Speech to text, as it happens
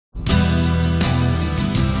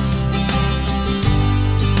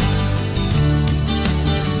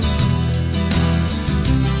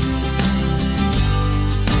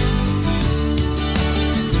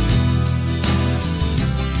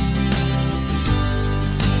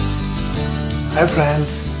Hi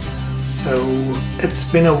friends! So it's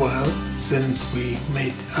been a while since we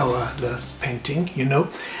made our last painting, you know,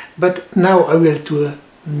 but now I will do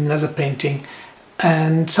another painting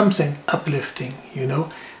and something uplifting, you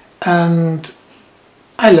know. And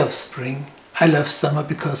I love spring, I love summer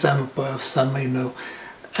because I'm a boy of summer, you know.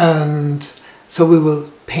 And so we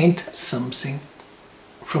will paint something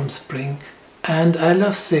from spring, and I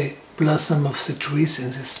love the blossom of the trees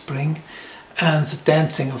in the spring and the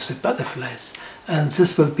dancing of the butterflies, and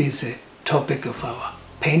this will be the topic of our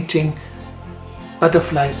painting: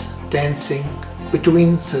 butterflies dancing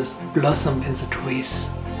between the blossom in the trees,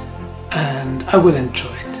 and I will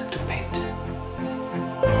enjoy it to paint.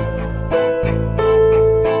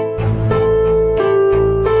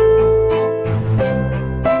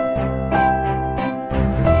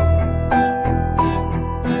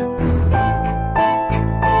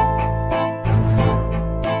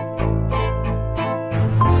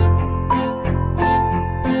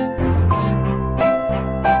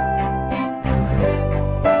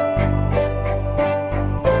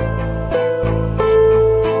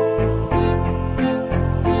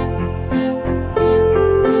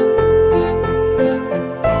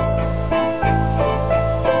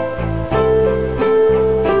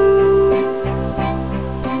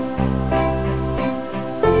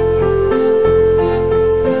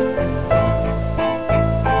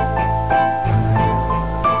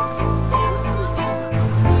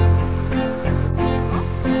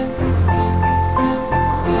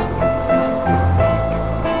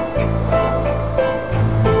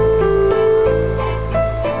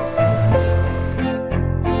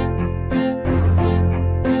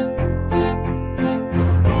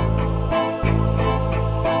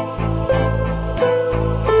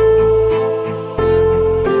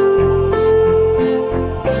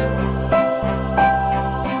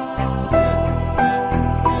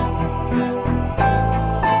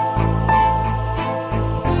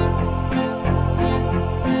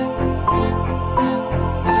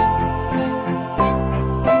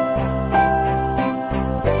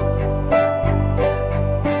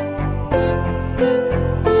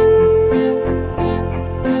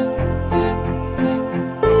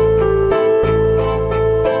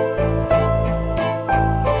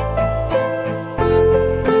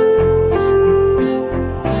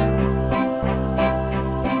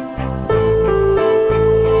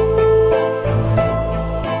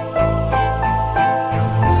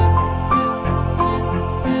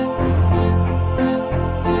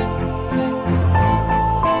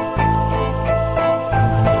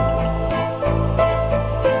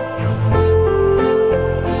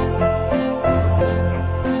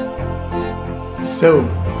 So,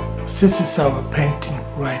 this is our painting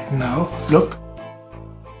right now, look.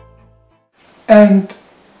 And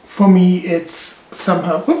for me it's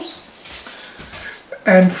somehow,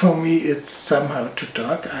 it's somehow too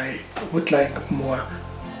dark. I would like more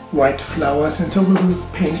white flowers, and so we will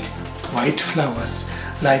paint white flowers,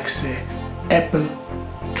 like the apple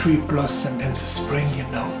tree blossom in the spring, you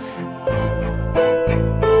know.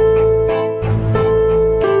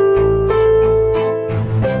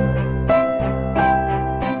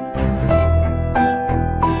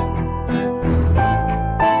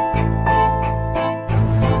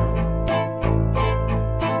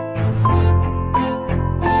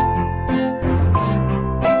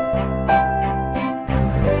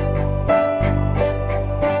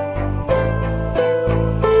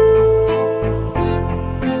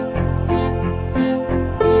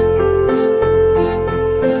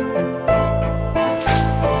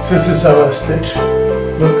 This is our stitch,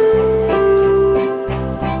 look.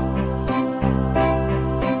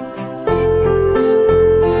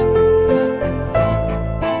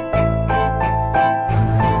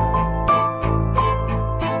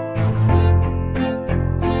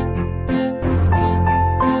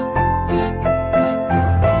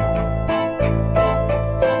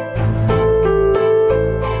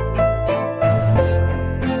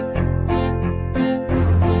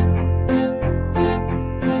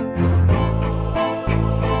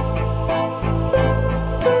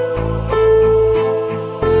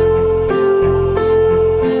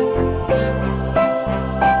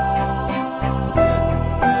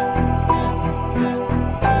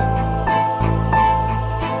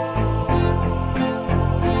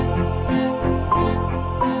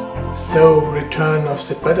 So, return of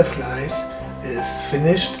the butterflies is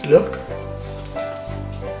finished, look.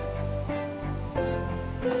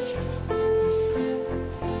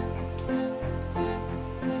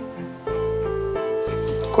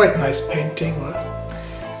 Quite nice painting, right?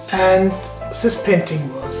 And this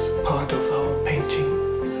painting was part of our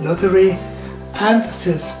painting lottery, And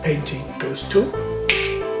this painting goes to,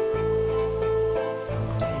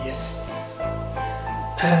 yes,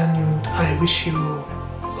 and I wish you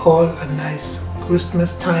all a nice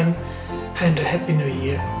Christmas time and a happy new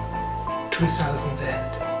year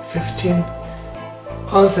 2015.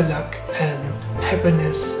 All the luck and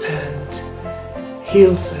happiness and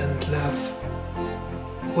health and love,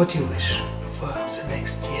 what you wish for the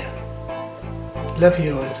next year. Love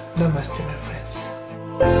you all. Namaste, my friends.